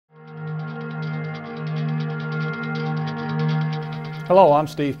Hello, I'm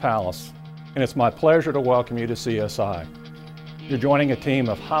Steve Pallas, and it's my pleasure to welcome you to CSI. You're joining a team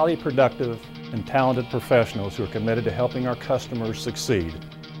of highly productive and talented professionals who are committed to helping our customers succeed.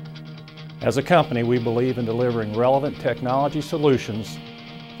 As a company, we believe in delivering relevant technology solutions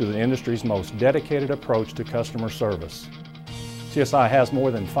through the industry's most dedicated approach to customer service. CSI has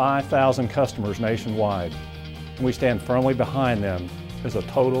more than 5,000 customers nationwide, and we stand firmly behind them as a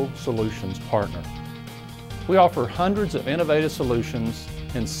total solutions partner. We offer hundreds of innovative solutions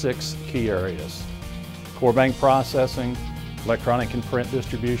in 6 key areas: core bank processing, electronic and print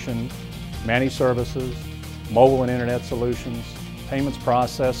distribution, managed services, mobile and internet solutions, payments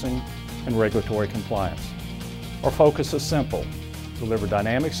processing, and regulatory compliance. Our focus is simple: deliver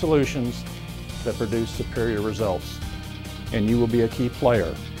dynamic solutions that produce superior results, and you will be a key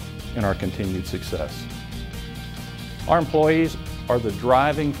player in our continued success. Our employees are the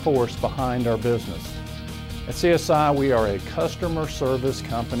driving force behind our business. At CSI, we are a customer service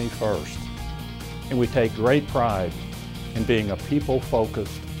company first, and we take great pride in being a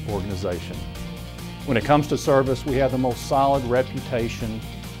people-focused organization. When it comes to service, we have the most solid reputation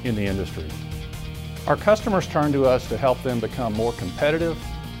in the industry. Our customers turn to us to help them become more competitive,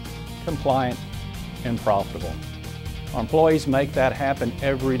 compliant, and profitable. Our employees make that happen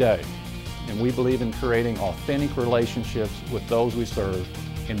every day, and we believe in creating authentic relationships with those we serve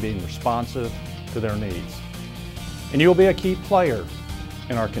and being responsive to their needs. And you'll be a key player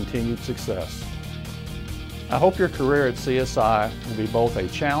in our continued success. I hope your career at CSI will be both a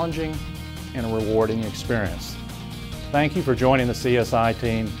challenging and a rewarding experience. Thank you for joining the CSI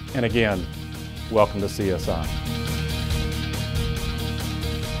team, and again, welcome to CSI.